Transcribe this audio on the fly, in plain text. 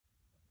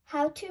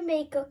How to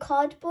make a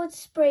cardboard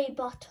spray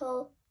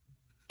bottle.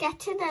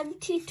 Get an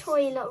empty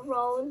toilet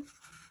roll.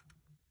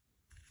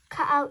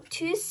 Cut out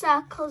 2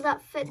 circles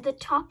that fit the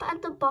top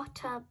and the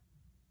bottom,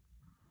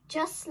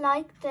 just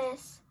like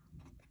this.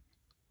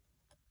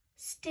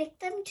 Stick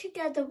them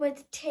together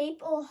with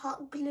tape or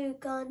hot glue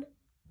gun.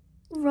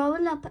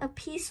 Roll up a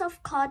piece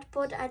of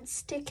cardboard and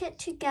stick it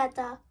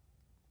together.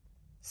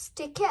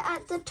 Stick it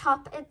at the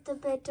top in the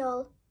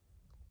middle.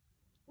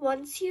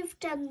 Once you've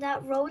done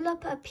that, roll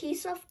up a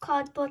piece of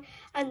cardboard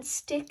and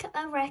stick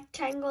a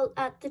rectangle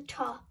at the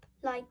top,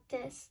 like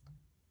this.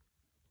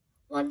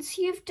 Once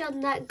you've done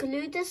that,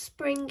 glue the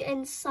spring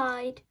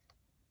inside.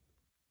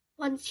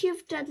 Once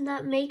you've done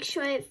that, make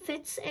sure it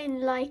fits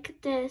in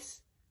like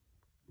this.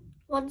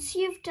 Once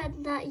you've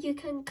done that, you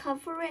can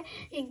cover it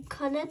in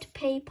coloured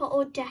paper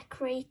or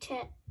decorate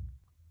it.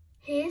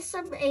 Here's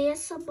some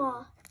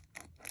ASMR.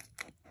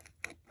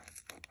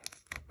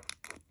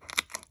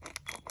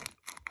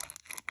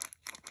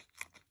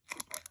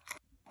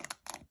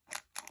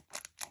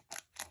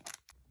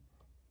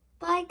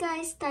 Bye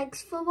guys,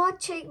 thanks for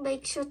watching.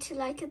 Make sure to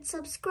like and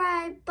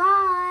subscribe.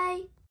 Bye!